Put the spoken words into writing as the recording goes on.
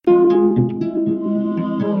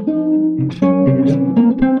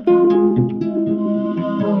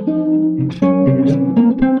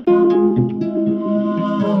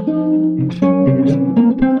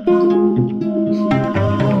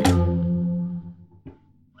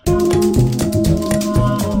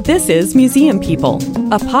This is Museum People,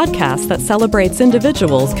 a podcast that celebrates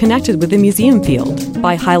individuals connected with the museum field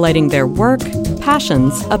by highlighting their work,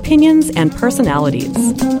 passions, opinions, and personalities.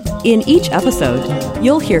 In each episode,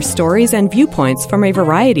 you'll hear stories and viewpoints from a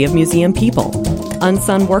variety of museum people,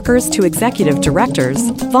 unsung workers to executive directors,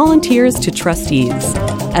 volunteers to trustees,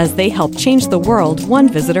 as they help change the world one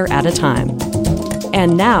visitor at a time.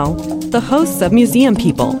 And now, the hosts of Museum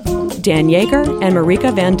People, Dan Yeager and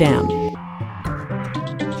Marika Van Dam.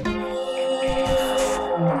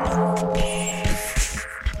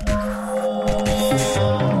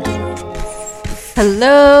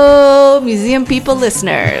 Hello, Museum People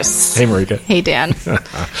listeners. Hey, Marika. Hey, Dan.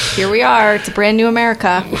 Here we are. It's a brand new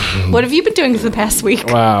America. What have you been doing for the past week?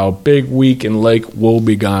 Wow, big week in Lake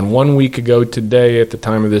Wobegon. 1 week ago today, at the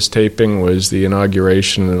time of this taping, was the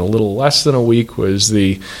inauguration, and a little less than a week was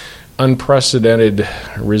the unprecedented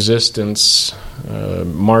resistance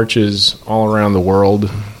marches all around the world.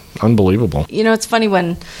 Unbelievable. You know, it's funny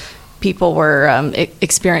when people were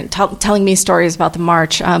telling me stories about the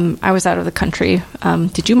march. I was out of the country.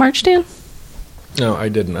 Did you march, Dan? No, I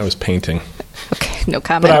didn't. I was painting. Okay, no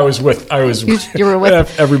comment. But I was with you were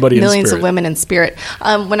with everybody in millions spirit. of women in spirit.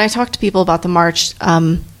 When I talk to people about the march,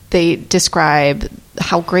 they describe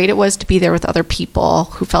how great it was to be there with other people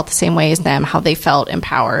who felt the same way as them, how they felt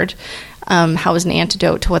empowered, how it was an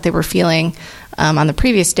antidote to what they were feeling on the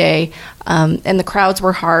previous day. And the crowds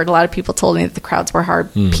were hard. A lot of people told me that the crowds were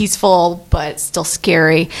hard, peaceful, but still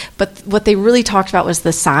scary. But what they really talked about was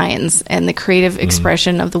the signs and the creative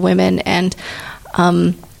expression of the women. And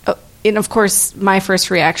of course, my first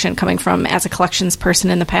reaction coming from as a collections person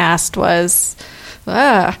in the past was,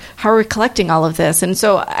 how are we collecting all of this? And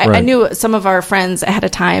so I knew some of our friends ahead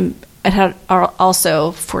of time had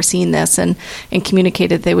also foreseen this and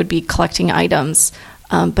communicated they would be collecting items.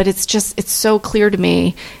 But it's so clear to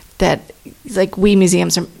me that like we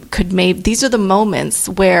museums these are the moments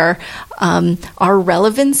where our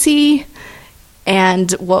relevancy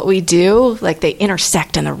and what we do, like they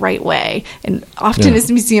intersect in the right way. And often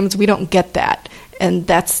as museums, we don't get that. And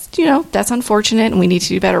that's unfortunate, and we need to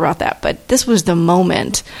do better about that. But this was the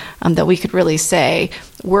moment that we could really say,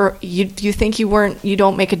 you think you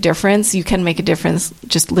don't make a difference? You can make a difference.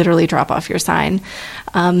 Just literally drop off your sign.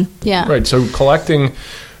 Right. So collecting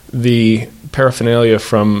the paraphernalia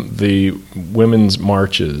from the women's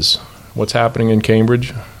marches. What's happening in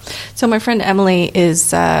Cambridge? So my friend Emily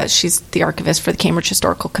she's the archivist for the Cambridge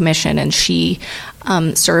Historical Commission, and she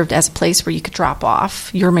served as a place where you could drop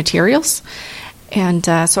off your materials. And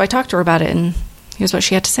so I talked to her about it, and here's what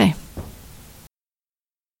she had to say.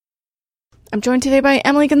 I'm joined today by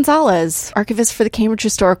Emily Gonzalez, archivist for the Cambridge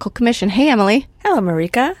Historical Commission. Hey, Emily. Hello,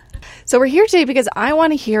 Marika. So we're here today because I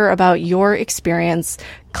want to hear about your experience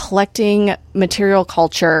collecting material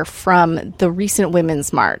culture from the recent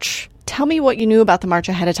Women's March. Tell me what you knew about the march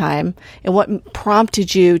ahead of time and what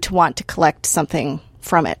prompted you to want to collect something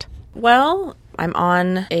from it. Well, I'm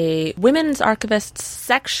on a Women's Archivists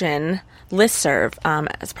section listserv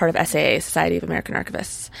as part of SAA, Society of American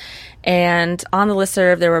Archivists. And on the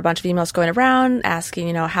listserv, there were a bunch of emails going around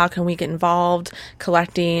asking, how can we get involved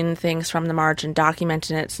collecting things from the march and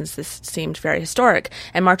documenting it, since this seemed very historic.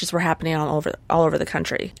 And marches were happening all over the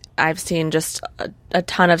country. I've seen just a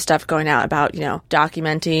ton of stuff going out about,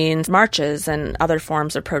 documenting marches and other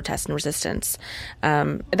forms of protest and resistance.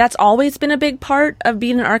 That's always been a big part of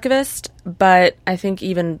being an archivist, but I think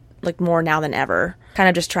even more now than ever, kind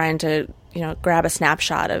of just trying to grab a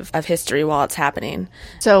snapshot of history while it's happening.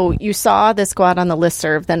 So you saw this go out on the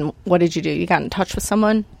listserv, then what did you do? You got in touch with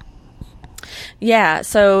someone? Yeah,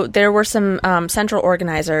 so there were some central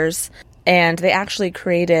organizers, and they actually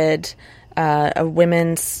created a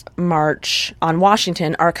Women's March on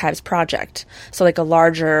Washington Archives project, so a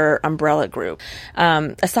larger umbrella group.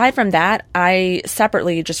 Aside from that, I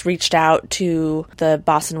separately just reached out to the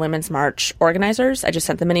Boston Women's March organizers. I just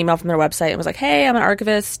sent them an email from their website and was like, hey, I'm an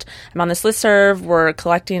archivist. I'm on this listserv. We're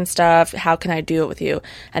collecting stuff. How can I do it with you?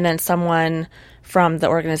 And then someone from the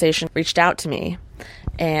organization reached out to me.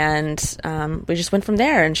 And we just went from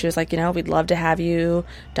there. And she was like, we'd love to have you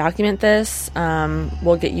document this.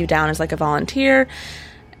 We'll get you down as a volunteer.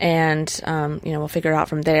 And, we'll figure it out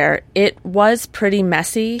from there. It was pretty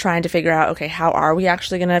messy trying to figure out, okay, how are we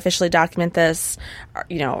actually going to officially document this? Are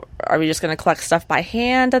we just going to collect stuff by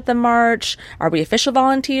hand at the march? Are we official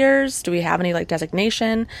volunteers? Do we have any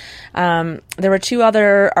designation? There were two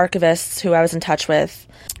other archivists who I was in touch with,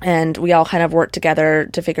 and we all kind of worked together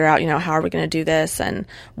to figure out, how are we going to do this and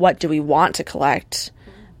what do we want to collect?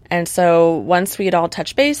 And so once we had all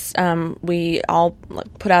touched base, we all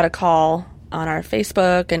put out a call on our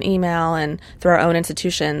Facebook and email and through our own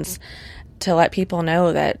institutions to let people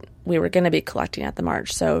know that we were going to be collecting at the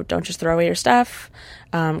march. So don't just throw away your stuff.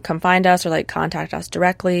 Come find us or like contact us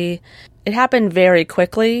directly. It happened very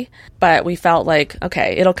quickly, but we felt like,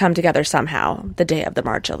 okay, it'll come together somehow, the day of the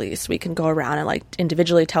march at least. We can go around and like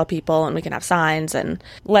individually tell people, and we can have signs and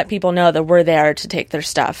let people know that we're there to take their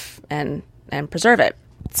stuff and preserve it.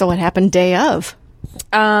 So what happened day of?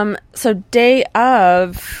 So day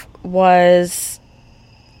of was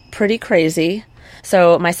pretty crazy.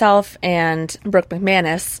 So myself and Brooke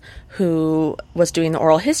McManus, who was doing the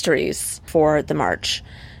oral histories for the march,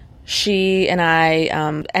 she and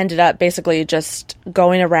I ended up basically just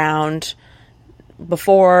going around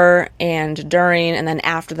before and during and then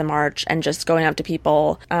after the march and just going up to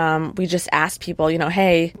people. We just asked people,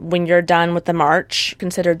 hey, when you're done with the march,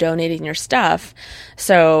 consider donating your stuff.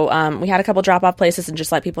 So we had a couple drop-off places and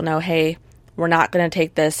just let people know, hey, we're not going to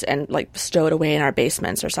take this and like stow it away in our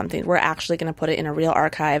basements or something. We're actually going to put it in a real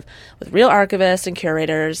archive with real archivists and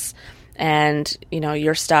curators. And,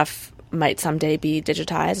 your stuff might someday be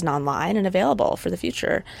digitized and online and available for the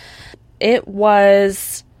future. It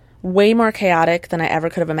was way more chaotic than I ever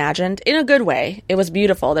could have imagined, in a good way. It was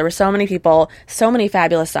beautiful. There were so many people, so many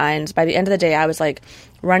fabulous signs. By the end of the day, I was like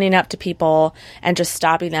running up to people and just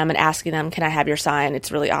stopping them and asking them, can I have your sign?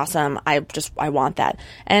 It's really awesome. I want that.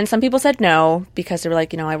 And some people said no, because they were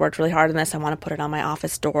like, I worked really hard on this. I want to put it on my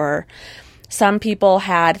office door. Some people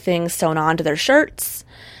had things sewn onto their shirts,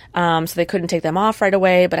 so they couldn't take them off right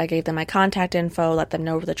away, but I gave them my contact info, let them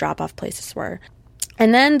know where the drop-off places were.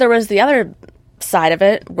 And then there was the other side of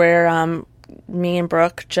it where me and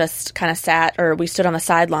Brooke just kind of we stood on the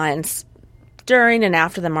sidelines during and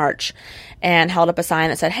after the march and held up a sign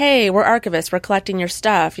that said, hey, we're archivists, we're collecting your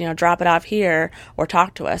stuff, drop it off here or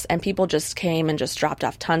talk to us. And people just came and just dropped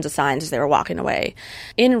off tons of signs as they were walking away.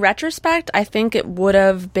 In retrospect, I think it would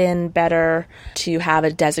have been better to have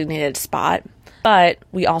a designated spot, but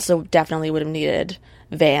we also definitely would have needed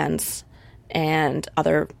vans and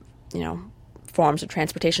other, forms of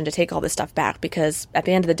transportation to take all this stuff back, because at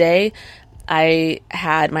the end of the day, I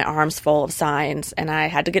had my arms full of signs and I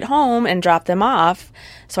had to get home and drop them off.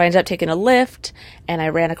 So I ended up taking a lift and I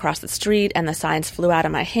ran across the street and the signs flew out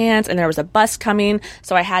of my hands and there was a bus coming.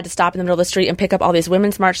 So I had to stop in the middle of the street and pick up all these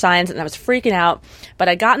Women's March signs, and I was freaking out, but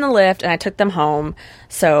I got in the lift and I took them home.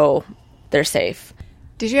 So they're safe.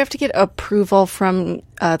 Did you have to get approval from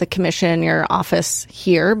the commission, your office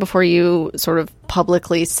here, before you sort of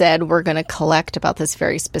publicly said we're going to collect about this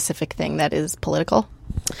very specific thing that is political?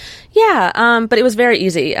 Yeah, but it was very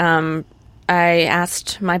easy. I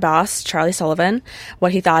asked my boss, Charlie Sullivan,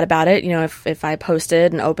 what he thought about it. If I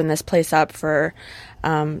posted and opened this place up for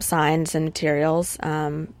signs and materials.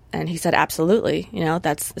 And he said, absolutely.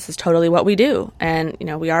 This is totally what we do. And,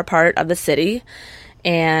 we are part of the city,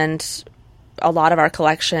 and a lot of our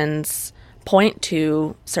collections point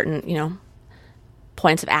to certain,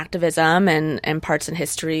 points of activism and parts in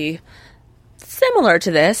history similar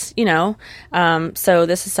to this, So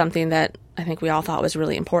this is something that I think we all thought was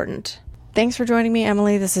really important. Thanks for joining me,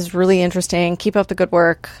 Emily. This is really interesting. Keep up the good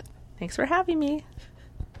work. Thanks for having me.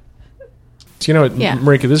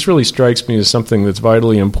 Marika, this really strikes me as something that's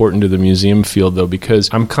vitally important to the museum field, though, because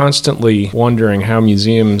I'm constantly wondering how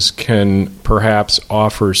museums can perhaps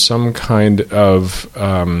offer some kind of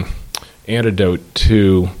antidote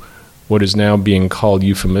to what is now being called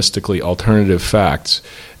euphemistically alternative facts.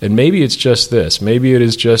 And maybe it's just this. Maybe it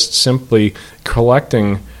is just simply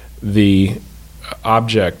collecting the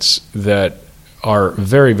objects that are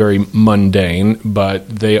very, very mundane, but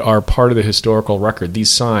they are part of the historical record. These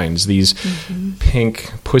signs, these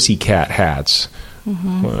pink pussycat hats,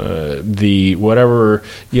 the whatever,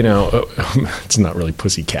 it's not really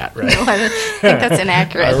pussycat, right? No, I think that's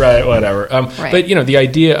inaccurate. Right, whatever. Right. But, the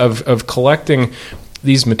idea of collecting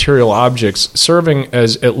these material objects serving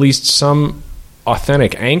as at least some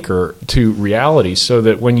authentic anchor to reality, so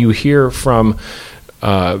that when you hear from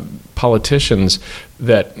politicians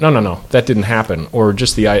that no, that didn't happen, or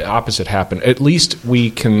just the opposite happened, at least we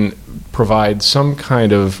can provide some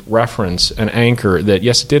kind of reference and anchor that,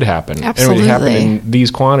 yes, it did happen. Absolutely. And it happened in these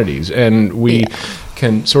quantities. And we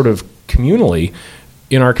can sort of communally,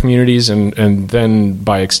 in our communities and then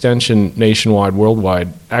by extension nationwide,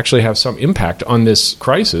 worldwide, actually have some impact on this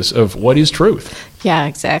crisis of what is truth. Yeah,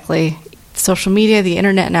 exactly. Social media, the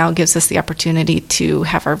internet now gives us the opportunity to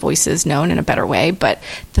have our voices known in a better way, but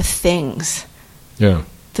the things, the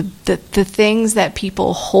things that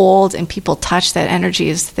people hold and people touch, that energy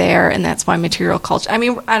is there, and that's why material culture, I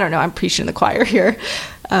mean, I don't know, I'm preaching to the choir here.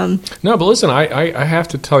 No, but listen, I have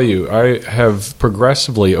to tell you, I have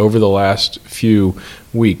progressively over the last few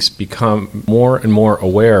weeks become more and more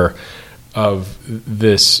aware of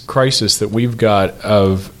this crisis that we've got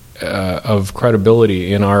of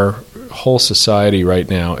credibility in our whole society right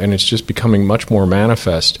now, and it's just becoming much more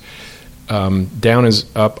manifest. Down is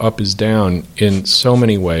up, up is down in so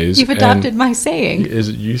many ways. You've adopted my saying. Is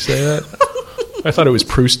it you say that? I thought it was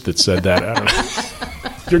Proust that said that. I don't know.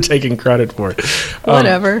 You're taking credit for it.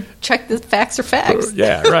 Whatever. Check the facts are facts.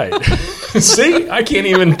 Yeah, right. See, I can't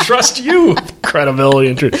even trust you. Credibility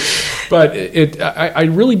and truth. But I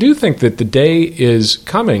really do think that the day is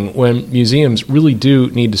coming when museums really do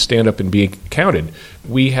need to stand up and be counted.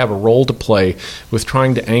 We have a role to play with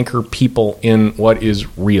trying to anchor people in what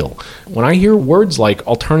is real. When I hear words like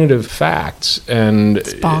alternative facts, and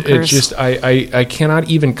it just I cannot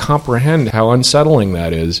even comprehend how unsettling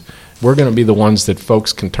that is. We're going to be the ones that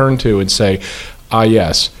folks can turn to and say,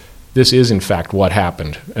 yes, this is in fact what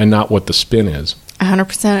happened and not what the spin is.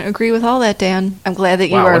 100% agree with all that, Dan. I'm glad that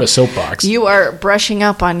what a soapbox. You are brushing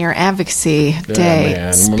up on your advocacy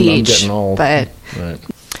day speech. I'm getting old. But right.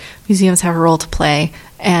 Museums have a role to play.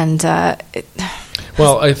 And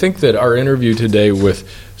well, I think that our interview today with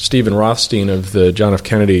Stephen Rothstein of the John F.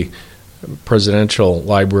 Kennedy Presidential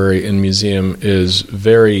Library and Museum is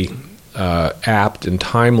very apt and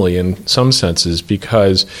timely in some senses,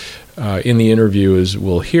 because in the interview, as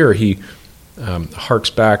we'll hear, he harks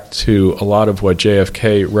back to a lot of what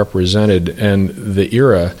JFK represented, and the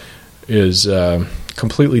era is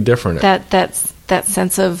completely different. That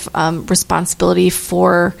sense of responsibility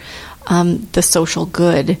for the social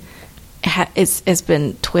good has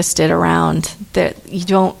been twisted around. That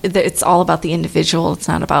it's all about the individual. It's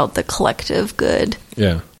not about the collective good.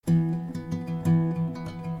 Yeah.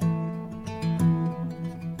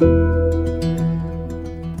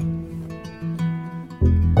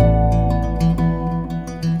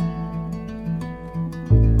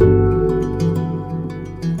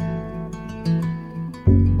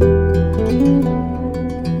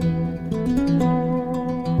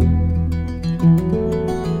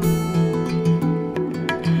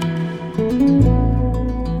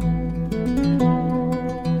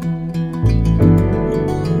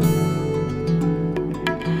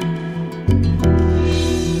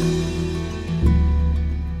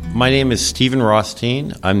 My name is Stephen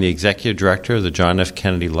Rothstein. I'm the Executive Director of the John F.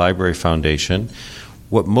 Kennedy Library Foundation.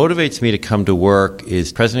 What motivates me to come to work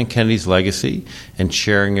is President Kennedy's legacy and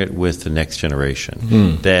sharing it with the next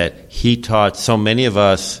generation. That he taught so many of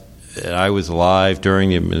us. I was alive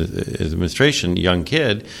during the administration, a young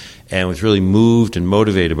kid, and was really moved and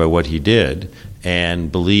motivated by what he did,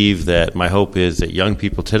 and believe that my hope is that young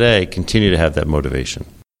people today continue to have that motivation.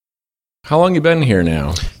 How long you been here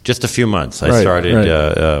now? Just a few months. I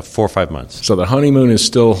started 4 or 5 months. So the honeymoon is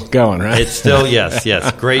still going, right? It's still, yes.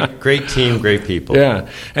 Great team, great people. Yeah.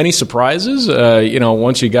 Any surprises,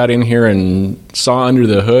 once you got in here and saw under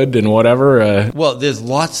the hood and whatever? Well, there's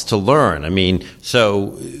lots to learn. I mean,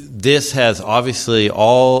 so this has obviously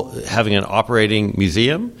all having an operating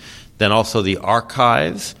museum, then also the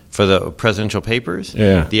archives for the presidential papers,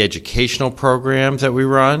 the educational programs that we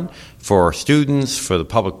run for students, for the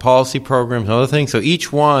public policy programs and other things. So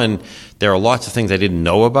each one, there are lots of things I didn't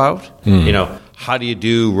know about. How do you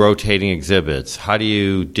do rotating exhibits? How do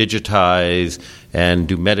you digitize and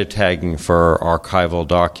do meta tagging for archival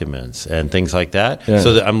documents and things like that? Yeah.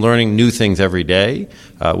 So that I'm learning new things every day,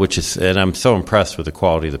 and I'm so impressed with the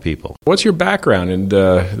quality of the people. What's your background and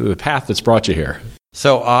the path that's brought you here?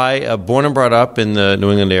 So I born and brought up in the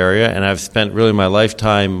New England area, and I've spent really my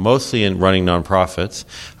lifetime mostly in running nonprofits.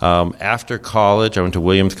 After college, I went to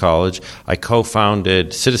Williams College. I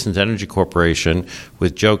co-founded Citizens Energy Corporation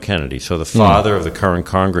with Joe Kennedy, so the father of the current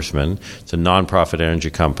congressman. It's a nonprofit energy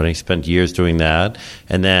company. Spent years doing that,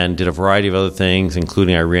 and then did a variety of other things,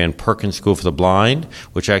 including I ran Perkins School for the Blind,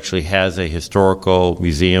 which actually has a historical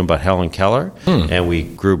museum by Helen Keller, and we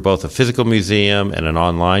grew both a physical museum and an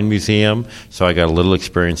online museum, so I got a little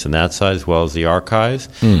experience in that side as well as the archives.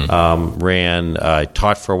 I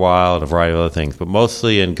taught for a while and a variety of other things, but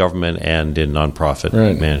mostly in government and in nonprofit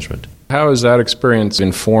management. How has that experience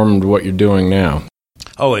informed what you're doing now?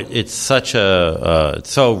 Oh, it's such it's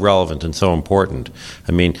so relevant and so important.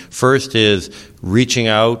 I mean, first is reaching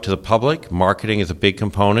out to the public. Marketing is a big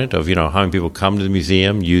component of, how many people come to the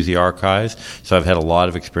museum, use the archives. So I've had a lot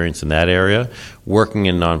of experience in that area. Working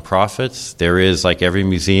in nonprofits, there is, like every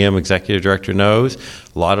museum executive director knows,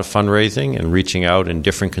 a lot of fundraising and reaching out in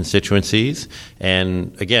different constituencies.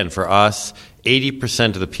 And again, for us,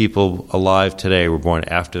 80% of the people alive today were born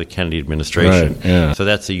after the Kennedy administration. Right, yeah. So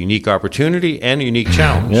that's a unique opportunity and a unique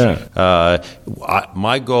challenge.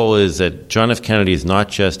 My goal is that John F. Kennedy is not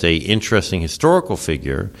just a interesting historical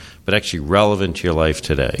figure, but actually relevant to your life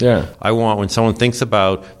today. Yeah. I want, when someone thinks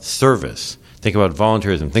about service, think about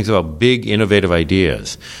volunteerism, thinks about big, innovative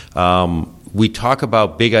ideas. We talk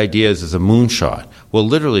about big ideas as a moonshot. Well,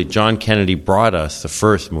 literally, John Kennedy brought us the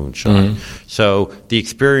first moonshot. So the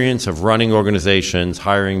experience of running organizations,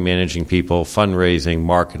 hiring, managing people, fundraising,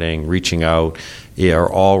 marketing, reaching out,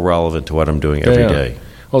 are all relevant to what I'm doing every day.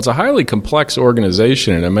 Well, it's a highly complex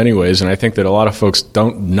organization in many ways, and I think that a lot of folks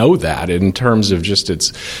don't know that in terms of just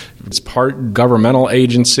it's part governmental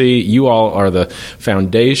agency. You all are the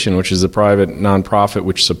foundation, which is a private nonprofit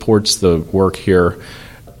which supports the work here.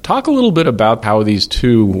 Talk a little bit about how these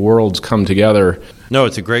two worlds come together. No,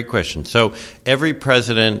 it's a great question. So every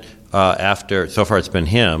president so far it's been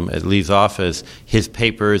him, leaves office, his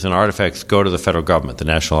papers and artifacts go to the federal government, the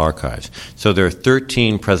National Archives. So there are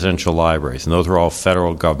 13 presidential libraries, and those are all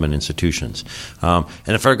federal government institutions. And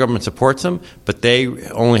the federal government supports them, but they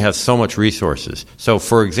only have so much resources. So,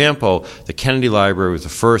 for example, the Kennedy Library was the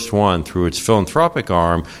first one through its philanthropic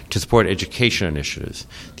arm to support education initiatives.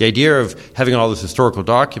 The idea of having all these historical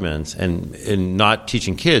documents and not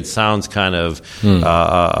teaching kids sounds kind of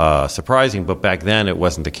surprising, but back then it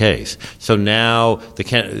wasn't the case. So now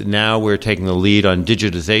we're taking the lead on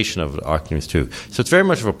digitization of documents too. So it's very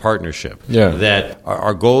much of a partnership. That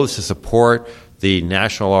our goal is to support the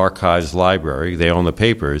National Archives Library. They own the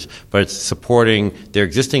papers, but it's supporting their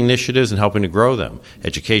existing initiatives and helping to grow them.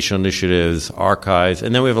 Educational initiatives, archives,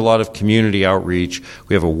 and then we have a lot of community outreach.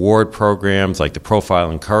 We have award programs like the Profile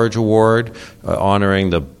and Courage Award, honoring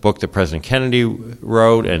the book that President Kennedy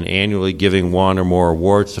wrote and annually giving one or more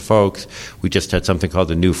awards to folks. We just had something called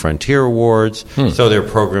the New Frontier Awards. So there are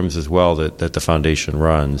programs as well that the foundation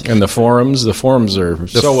runs. And the forums are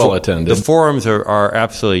so well attended. The forums are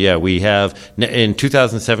absolutely, we have... In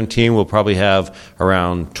 2017, we'll probably have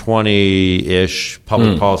around 20-ish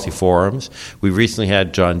public policy forums. We recently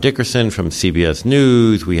had John Dickerson from CBS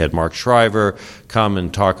News. We had Mark Shriver come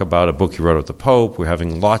and talk about a book he wrote with the Pope. We're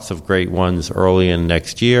having lots of great ones early in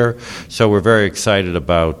next year. So we're very excited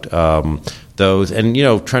about those. And,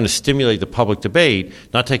 trying to stimulate the public debate,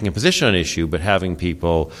 not taking a position on an issue, but having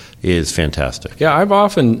people is fantastic. Yeah, I've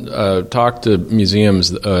often talked to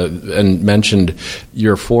museums and mentioned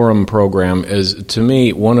your forum program as, to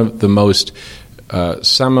me, one of the most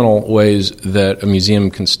seminal ways that a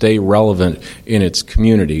museum can stay relevant in its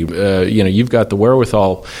community. You've got the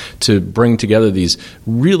wherewithal to bring together these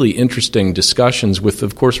really interesting discussions with,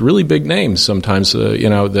 of course, really big names sometimes,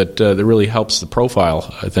 that really helps the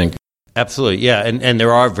profile, I think. Absolutely, yeah, and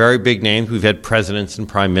there are very big names. We've had presidents and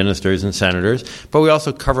prime ministers and senators, but we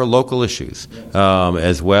also cover local issues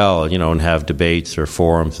as well, and have debates or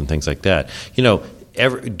forums and things like that.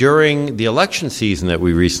 During the election season that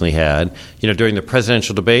we recently had, during the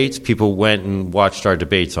presidential debates, people went and watched our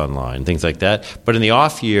debates online, things like that. But in the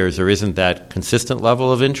off years, there isn't that consistent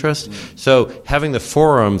level of interest. So having the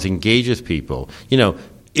forums engages people.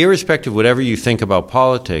 Irrespective of whatever you think about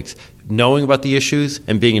politics, knowing about the issues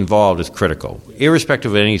and being involved is critical,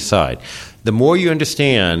 irrespective of any side. The more you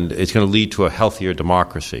understand, it's going to lead to a healthier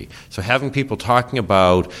democracy. So having people talking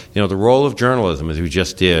about, the role of journalism, as we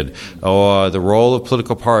just did, or the role of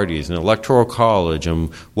political parties and electoral college,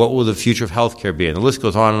 and what will the future of healthcare be, and the list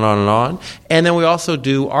goes on and on and on. And then we also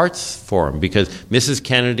do arts forum, because Mrs.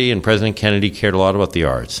 Kennedy and President Kennedy cared a lot about the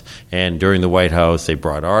arts. And during the White House, they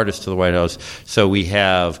brought artists to the White House. So we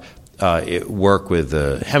have work with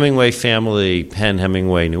the Hemingway family, Penn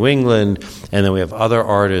Hemingway New England, and then we have other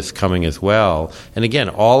artists coming as well. And again,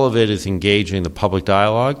 all of it is engaging the public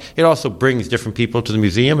dialogue. It also brings different people to the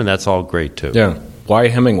museum, and that's all great too. Yeah. Why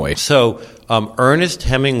Hemingway? So Ernest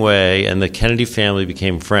Hemingway and the Kennedy family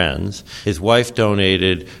became friends. His wife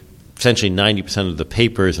donated essentially 90% of the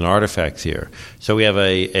papers and artifacts here. So we have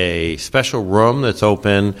a special room that's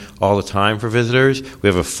open all the time for visitors. We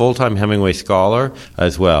have a full-time Hemingway scholar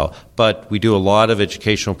as well. But we do a lot of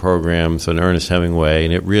educational programs on Ernest Hemingway,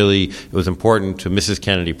 and it was important to Mrs.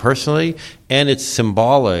 Kennedy personally, and it's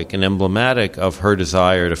symbolic and emblematic of her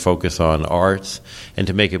desire to focus on arts and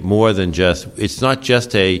to make it more than it's not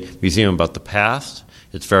just a museum about the past.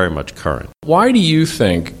 It's very much current. Why do you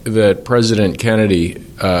think that President Kennedy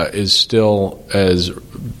is still as,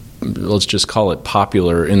 let's just call it,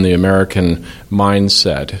 popular in the American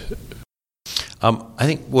mindset? I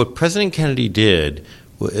think what President Kennedy did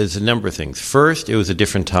is a number of things. First, it was a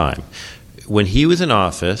different time. When he was in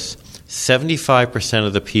office, 75%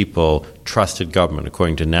 of the people trusted government,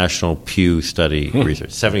 according to National Pew Study research.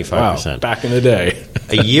 75%. Wow, back in the day.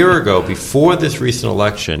 A year ago, before this recent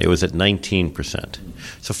election, it was at 19%.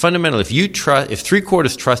 So fundamentally, if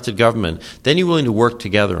three-quarters trusted government, then you're willing to work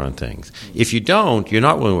together on things. If you don't, you're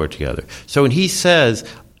not willing to work together. So when he says,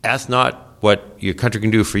 ask not what your country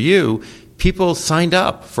can do for you, people signed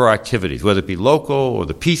up for activities, whether it be local or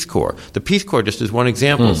the Peace Corps. The Peace Corps, just as one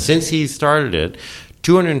example, since he started it,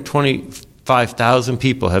 225,000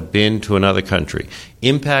 people have been to another country,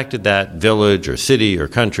 impacted that village or city or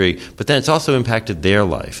country, but then it's also impacted their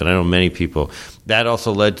life. And I know many people. That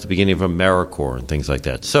also led to the beginning of AmeriCorps and things like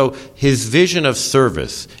that. So his vision of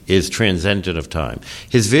service is transcendent of time.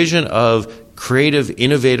 His vision of creative,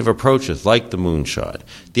 innovative approaches like the moonshot.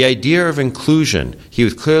 The idea of inclusion. He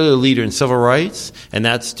was clearly a leader in civil rights, and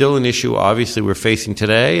that's still an issue, obviously, we're facing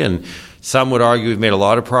today. And some would argue we've made a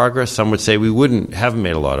lot of progress. Some would say we haven't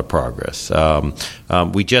made a lot of progress.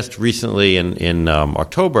 We just recently, in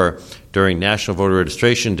October, during National Voter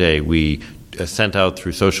Registration Day, we sent out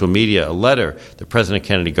through social media a letter that President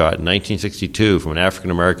Kennedy got in 1962 from an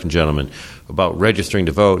African-American gentleman about registering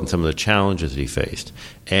to vote and some of the challenges that he faced.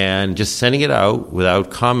 And just sending it out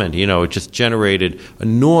without comment, it just generated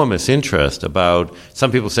enormous interest about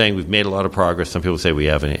some people saying we've made a lot of progress, some people say we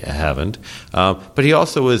haven't. But he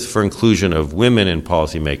also was for inclusion of women in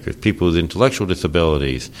policymakers, people with intellectual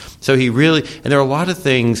disabilities. So he really, and there are a lot of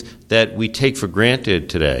things that we take for granted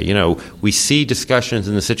today. We see discussions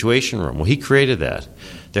in the Situation Room. Well, he created that.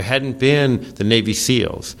 There hadn't been the Navy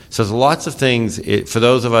SEALs. So there's lots of things, for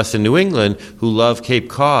those of us in New England who love Cape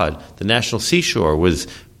Cod, the National Seashore was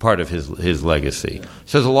part of his legacy.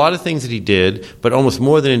 So there's a lot of things that he did, but almost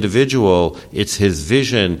more than individual, it's his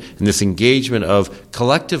vision and this engagement of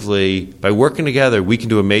collectively, by working together, we can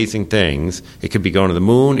do amazing things. It could be going to the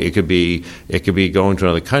moon, it could be going to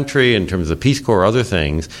another country in terms of the Peace Corps or other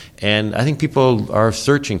things, and I think people are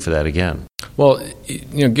searching for that again. Well,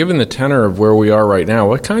 given the tenor of where we are right now,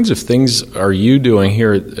 what kinds of things are you doing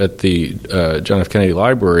here at the John F. Kennedy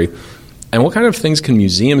Library? And what kind of things can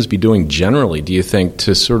museums be doing generally, do you think,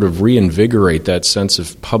 to sort of reinvigorate that sense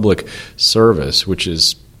of public service, which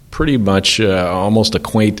is pretty much almost a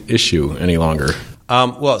quaint issue any longer?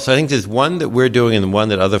 So I think there's one that we're doing and one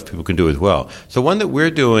that other people can do as well. So one that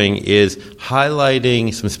we're doing is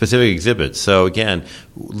highlighting some specific exhibits. So again,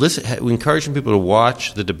 we're encouraging people to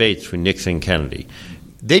watch the debates between Nixon and Kennedy.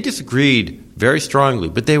 They disagreed very strongly,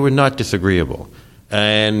 but they were not disagreeable.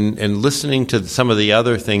 And listening to some of the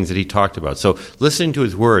other things that he talked about. So listening to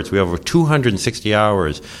his words, we have over 260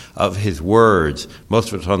 hours of his words.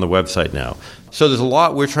 Most of it's on the website now. So there's a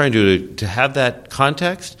lot we're trying to have that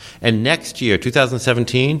context. And next year,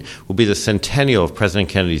 2017, will be the centennial of President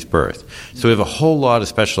Kennedy's birth. So we have a whole lot of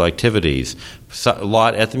special activities, a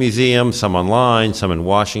lot at the museum, some online, some in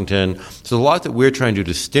Washington. So a lot that we're trying to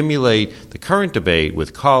do to stimulate the current debate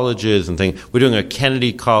with colleges and things. We're doing a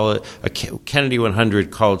Kennedy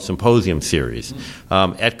 100 College Symposium series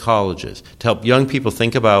at colleges to help young people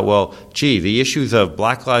think about, well, the issues of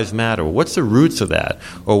Black Lives Matter, what's the roots of that?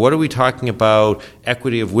 Or what are we talking about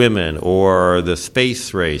equity of women or the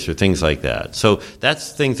space race or things like that? So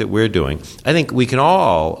that's things that we're doing. I think we can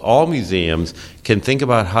all museums can think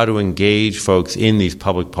about how to engage folks in these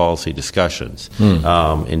public policy discussions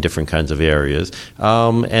in different kinds of areas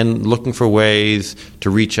and looking for ways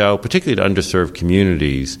to reach out, particularly to underserved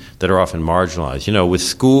communities that are often marginalized. With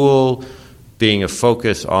school being a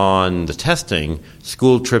focus on the testing,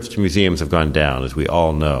 school trips to museums have gone down, as we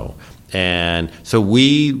all know. And so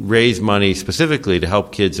we raise money specifically to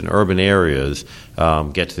help kids in urban areas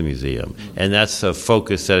get to the museum. And that's a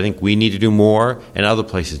focus that I think we need to do more and other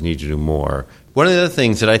places need to do more. One of the other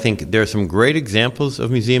things that I think there are some great examples of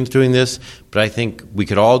museums doing this, but I think we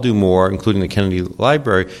could all do more, including the Kennedy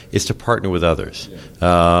Library, is to partner with others.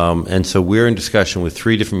 And so we're in discussion with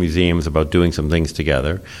 3 different museums about doing some things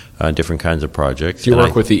together, different kinds of projects. Do you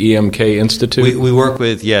work with the EMK Institute? We work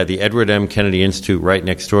with, the Edward M. Kennedy Institute right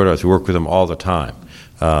next door to us. We work with them all the time.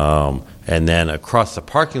 And then across the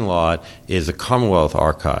parking lot is the Commonwealth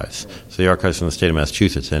Archives. So the archives from the state of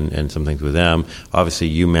Massachusetts and some things with them. Obviously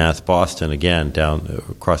UMass Boston, again, down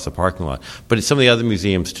across the parking lot. But it's some of the other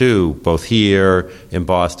museums too, both here in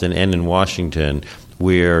Boston and in Washington.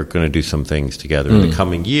 We're going to do some things together in the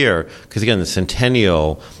coming year. Because again, the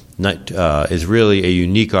centennial is really a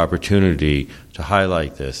unique opportunity to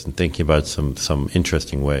highlight this and thinking about some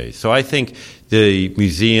interesting ways. So I think the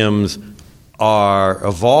museums are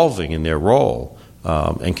evolving in their role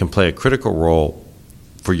and can play a critical role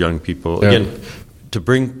for young people. Yeah. Again, to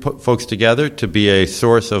bring folks together, to be a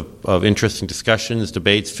source of interesting discussions,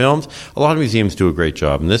 debates, films. A lot of museums do a great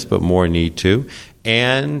job in this, but more need to,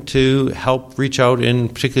 and to help reach out in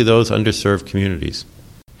particularly those underserved communities.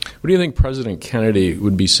 What do you think President Kennedy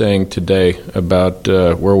would be saying today about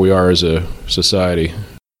where we are as a society?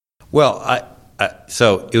 Well,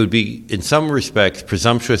 so it would be, in some respects,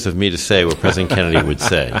 presumptuous of me to say what President Kennedy would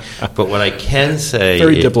say. But what I can say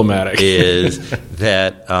diplomatic. is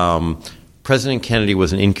that President Kennedy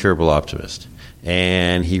was an incurable optimist.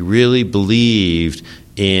 And he really believed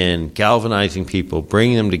in galvanizing people,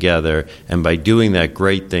 bringing them together, and by doing that,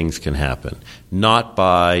 great things can happen. Not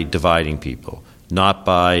by dividing people, not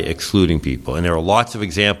by excluding people. And there are lots of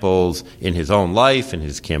examples in his own life, in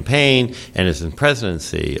his campaign, and his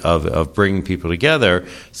presidency of bringing people together,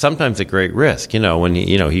 sometimes at great risk. When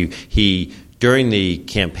he during the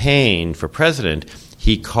campaign for president,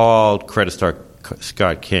 he called Coretta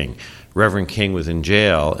Scott King. Reverend King was in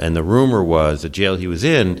jail, and the rumor was the jail he was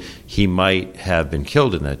in, he might have been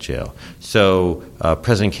killed in that jail. So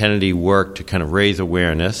President Kennedy worked to kind of raise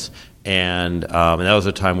awareness, and that was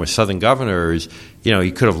a time where Southern governors,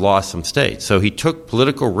 he could have lost some states. So he took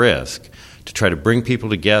political risk to try to bring people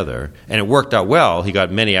together, and it worked out well. He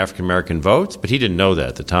got many African-American votes, but he didn't know that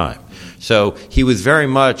at the time. So he was very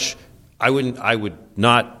much, I would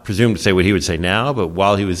not presume to say what he would say now, but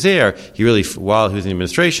while he was there, while he was in the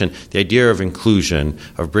administration, the idea of inclusion,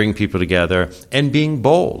 of bringing people together, and being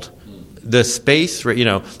bold. The space,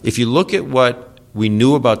 if you look at what we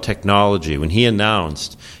knew about technology, when he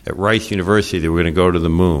announced at Rice University that we're going to go to the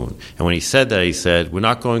moon, and when he said that, he said, we're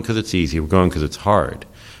not going because it's easy, we're going because it's hard.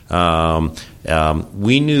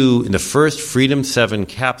 We knew in the first Freedom 7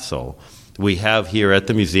 capsule we have here at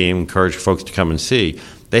the museum, encourage folks to come and see,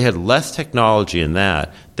 they had less technology in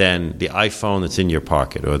that than the iPhone that's in your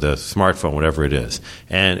pocket or the smartphone, whatever it is,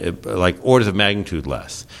 and like orders of magnitude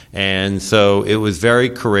less. And so it was very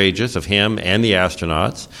courageous of him and the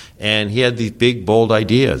astronauts, and he had these big, bold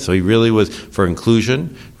ideas. So he really was for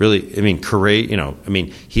inclusion, courage,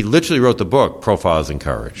 he literally wrote the book, Profiles in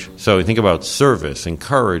Courage. So you think about service and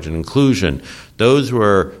courage and inclusion. Those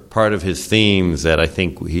were part of his themes that I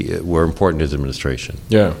think were important to his administration.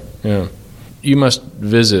 Yeah. You must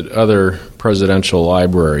visit other presidential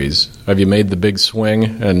libraries. Have you made the big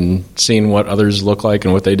swing and seen what others look like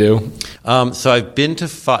and what they do? So I've been to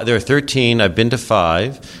 5. There are 13. I've been to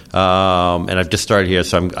 5, and I've just started here,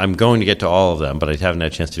 so I'm going to get to all of them, but I haven't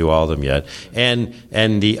had a chance to do all of them yet. And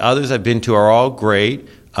the others I've been to are all great,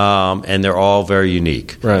 and they're all very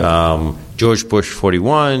unique. Right. George Bush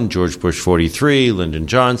 41, George Bush 43, Lyndon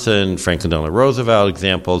Johnson, Franklin Delano Roosevelt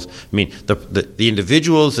examples. The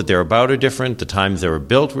individuals that they're about are different. The times they were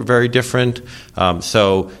built were very different.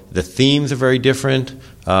 So the themes are very different.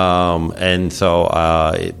 But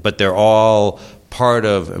they're all part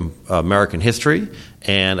of American history.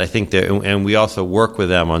 And I think and we also work with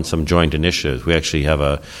them on some joint initiatives. We actually have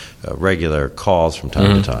a regular calls from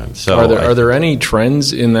time to time. So are there any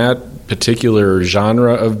trends in that particular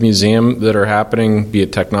genre of museum that are happening, be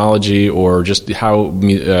it technology or just how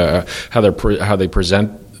they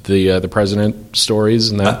present the president stories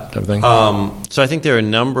and that type of thing? So I think there are a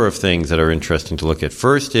number of things that are interesting to look at.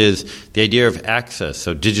 First is the idea of access,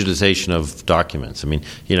 so digitization of documents.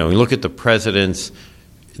 You look at the president's.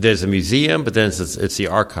 There's a museum, but then it's the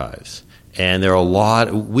archives. And there are a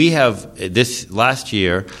lot. We have, this last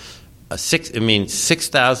year,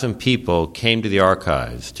 6,000 people came to the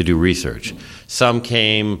archives to do research. Some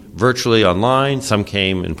came virtually online, some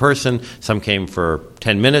came in person, some came for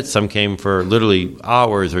 10 minutes, some came for literally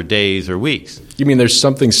hours or days or weeks. You mean there's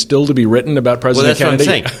something still to be written about President Kennedy?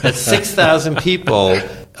 Well, that's what I'm saying. That's 6,000 people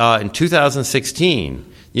in 2016,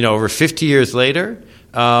 over 50 years later.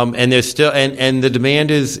 And there's still, and the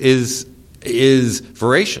demand is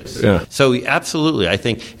voracious. Yeah. So absolutely, I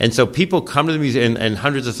think, and so people come to the museum, and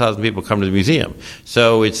hundreds of thousands of people come to the museum.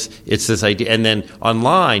 So it's this idea, and then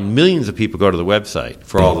online, millions of people go to the website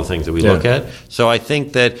for all the things that we look at. So I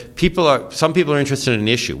think that some people are interested in an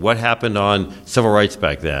issue. What happened on civil rights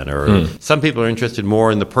back then? Or some people are interested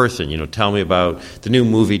more in the person. Tell me about the new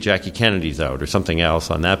movie Jackie Kennedy's out, or something else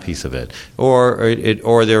on that piece of it. Or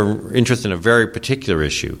they're interested in a very particular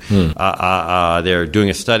issue. They're doing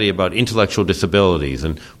a study about intellectual disabilities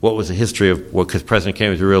and what was the history of because President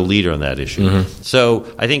Kennedy was a real leader on that issue. So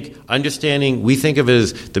I think we think of it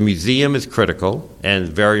as the museum is critical and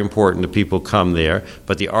very important that people come there,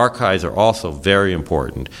 but the archives are also very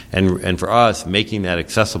important. And for us, making that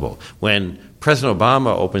accessible. When President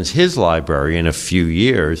Obama opens his library in a few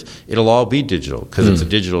years, it'll all be digital because it's a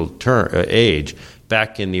digital age.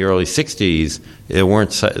 Back in the early 60s, there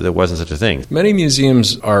wasn't such a thing. Many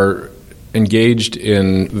museums are engaged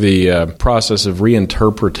in the process of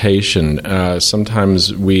reinterpretation.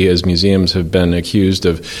 Sometimes we as museums have been accused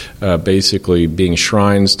of basically being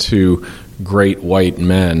shrines to great white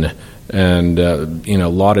men and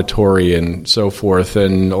laudatory and so forth,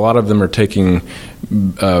 and a lot of them are taking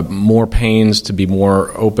more pains to be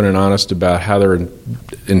more open and honest about how they're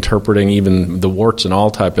interpreting even the warts and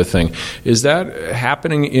all type of thing. Is that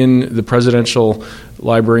happening in the Presidential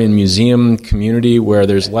Library and Museum community, where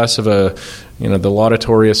there's less of the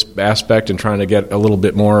laudatory aspect and trying to get a little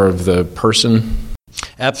bit more of the person?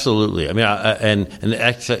 Absolutely. I mean,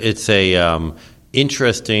 it's a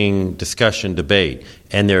interesting discussion, debate,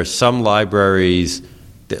 and there are some libraries.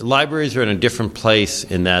 Libraries are in a different place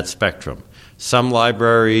in that spectrum. Some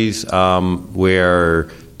libraries where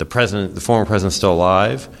the former president's still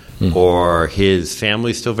alive, or his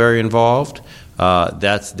family's still very involved.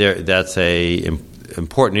 That's a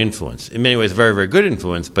important influence. In many ways, a very, very good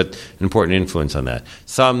influence, but an important influence on that.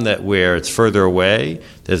 Some that where it's further away,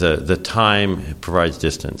 the time provides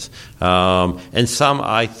distance, and some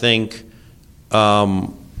I think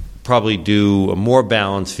probably do a more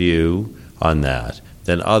balanced view on that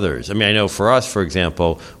than others. I mean, I know for us, for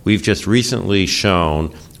example, we've just recently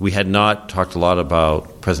shown, we had not talked a lot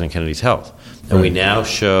about President Kennedy's health, and we now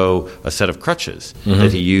show a set of crutches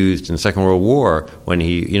that he used in the Second World War when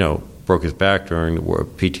he, broke his back during the war,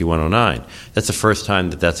 PT-109. That's the first time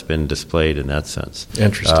that's been displayed in that sense.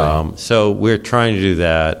 Interesting. So we're trying to do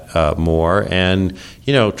that more, and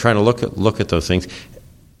trying to look at those things.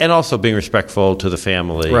 And also being respectful to the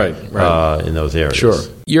family right. In those areas. Sure.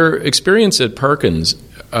 Your experience at Perkins,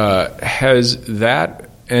 has that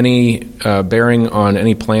any bearing on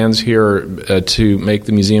any plans here to make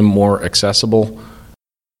the museum more accessible?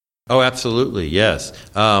 Oh, absolutely, yes.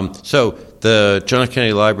 So the John F.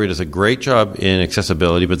 Kennedy Library does a great job in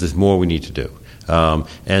accessibility, but there's more we need to do.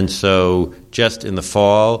 And so just in the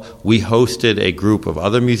fall, we hosted a group of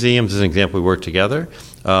other museums. As an example, we worked together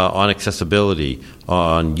on accessibility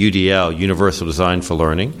on UDL, Universal Design for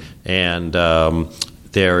Learning. And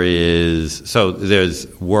there's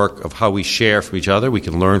work of how we share from each other. We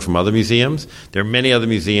can learn from other museums. There are many other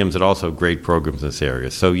museums that also have great programs in this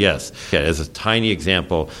area. So yes, as a tiny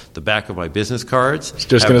example, the back of my business cards.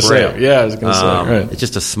 Just going to say it. Yeah, I was going to say it. Right. It's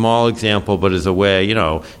just a small example, but as a way,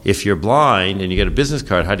 if you're blind and you get a business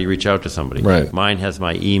card, how do you reach out to somebody? Right. Mine has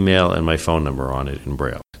my email and my phone number on it in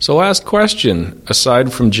Braille. So last question,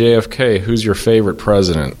 aside from JFK, who's your favorite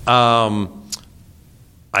president?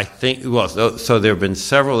 I think, so there have been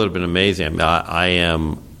several that have been amazing. I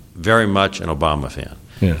am very much an Obama fan.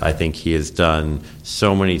 Yeah. I think he has done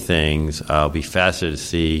so many things. I'll be fascinated to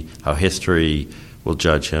see how history will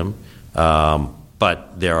judge him.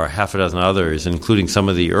 But there are half a dozen others, including some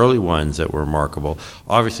of the early ones that were remarkable.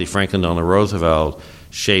 Obviously, Franklin Delano Roosevelt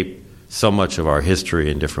shaped so much of our history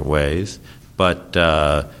in different ways. But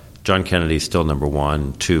John Kennedy is still number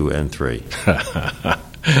 1, 2, and 3.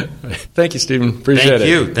 Thank you, Stephen. Appreciate it.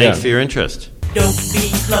 Thank you. Thanks for your interest. Don't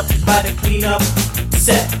be clucked by the cleanup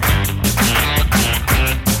set.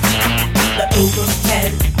 The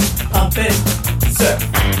overhead pump and surf.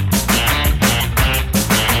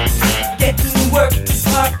 Getting work is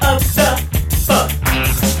part of the fun.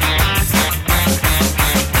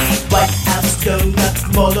 White House donuts,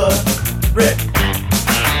 Mueller, Rick.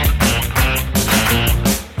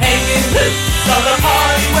 Hanging loose on the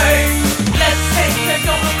highway. Let's take the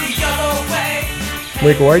going the other way.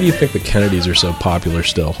 Rick, why do you think the Kennedys are so popular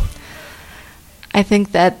still? I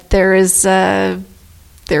think that there is a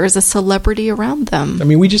celebrity around them. I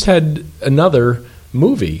mean, we just had another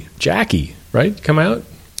movie, Jackie, right, come out?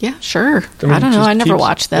 Yeah, sure. I mean, I don't know. I never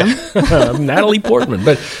watched them. Natalie Portman.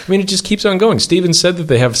 But, I mean, it just keeps on going. Stephen said that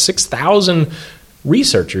they have 6,000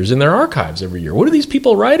 researchers in their archives every year. What are these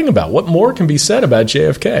people writing about? What more can be said about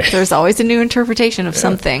JFK? There's always a new interpretation of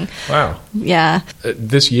something. Wow. Yeah.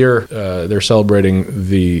 This year, they're celebrating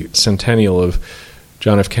the centennial of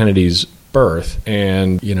John F. Kennedy's birth,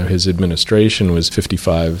 and his administration was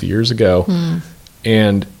 55 years ago,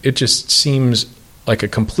 and it just seems like a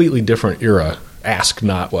completely different era. Ask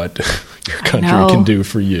not what your country can do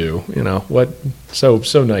for you. What so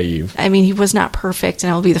naive. I mean, he was not perfect,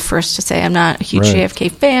 and I'll be the first to say I'm not a huge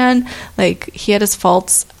JFK fan. Like, he had his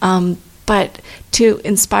faults, but to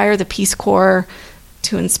inspire the Peace Corps,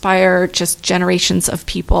 to inspire just generations of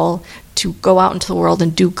people to go out into the world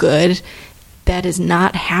and do good, that is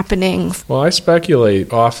not happening. Well, I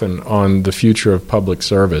speculate often on the future of public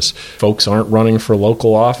service. Folks aren't running for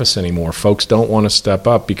local office anymore. Folks don't want to step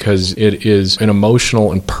up because it is an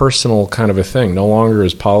emotional and personal kind of a thing. No longer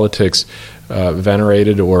is politics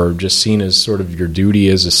venerated or just seen as sort of your duty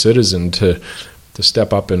as a citizen to to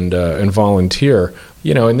step up and volunteer.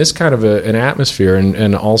 In this kind of an atmosphere,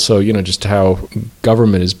 and also, just how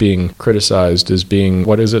government is being criticized as being,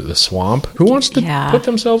 what is it, the swamp? Who wants to put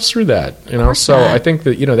themselves through that? So I think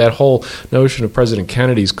that, that whole notion of President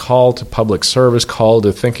Kennedy's call to public service, call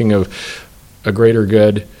to thinking of a greater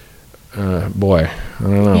good, boy, I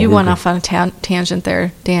don't know. You went off on a tangent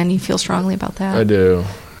there, Dan. You feel strongly about that? I do.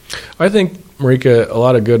 I think, Marika, a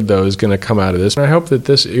lot of good, though, is going to come out of this. And I hope that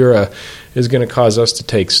this era is going to cause us to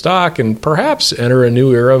take stock and perhaps enter a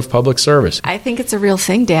new era of public service. I think it's a real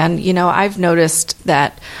thing, Dan. I've noticed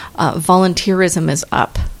that volunteerism is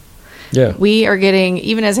up. Yeah. We are getting,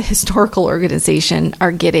 even as a historical organization,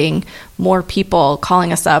 are getting more people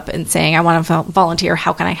calling us up and saying, I want to volunteer.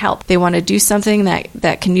 How can I help? They want to do something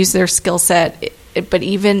that can use their skill set, but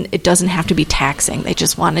even it doesn't have to be taxing. They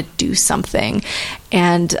just want to do something.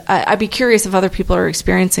 And I'd be curious if other people are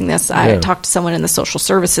experiencing this. I talked to someone in the social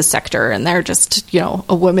services sector, and they're just,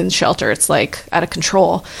 a women's shelter. It's like out of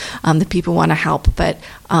control. The people want to help. But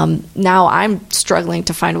now I'm struggling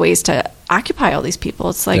to find ways to occupy all these people.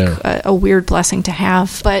 It's like a weird blessing to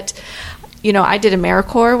have. But, I did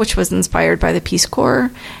AmeriCorps, which was inspired by the Peace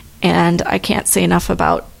Corps. And I can't say enough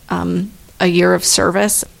about a year of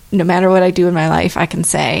service. No matter what I do in my life, I can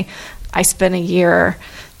say I spent a year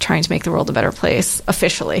trying to make the world a better place,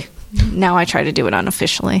 officially. Now I try to do it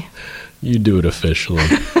unofficially. You do it officially.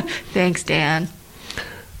 Thanks, Dan.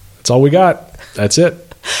 That's all we got. That's it.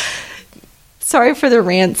 Sorry for the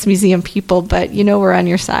rants, museum people, but we're on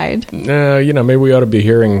your side. Maybe we ought to be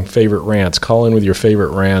hearing favorite rants. Call in with your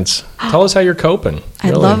favorite rants. Tell us how you're coping.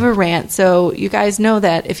 I love a rant. So you guys know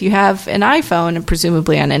that if you have an iPhone, and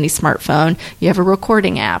presumably on any smartphone, you have a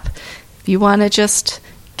recording app. If you want to just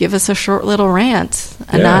give us a short little rant,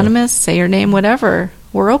 anonymous, say your name, whatever,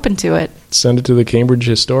 we're open to it. Send it to the Cambridge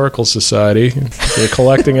Historical Society. They're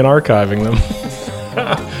collecting and archiving them.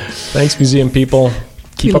 Thanks, museum people.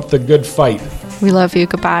 Keep up the good fight. We love you.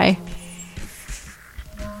 Goodbye.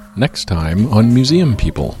 Next time on Museum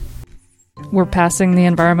People. We're passing the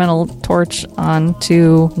environmental torch on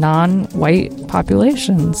to non-white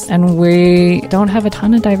populations, and we don't have a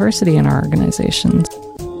ton of diversity in our organizations.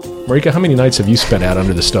 Marika, how many nights have you spent out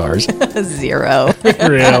under the stars? 0.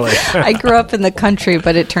 Really? I grew up in the country,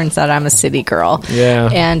 but it turns out I'm a city girl. Yeah.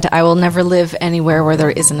 And I will never live anywhere where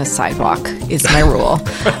there isn't a sidewalk, is my rule.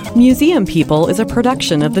 Museum People is a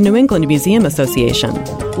production of the New England Museum Association,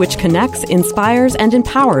 which connects, inspires, and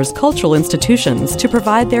empowers cultural institutions to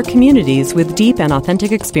provide their communities with deep and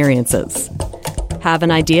authentic experiences. Have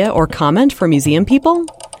an idea or comment for Museum People?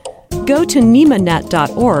 Go to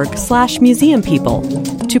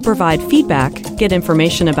nemanet.org/museumpeople to provide feedback, get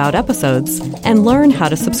information about episodes, and learn how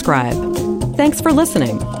to subscribe. Thanks for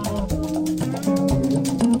listening.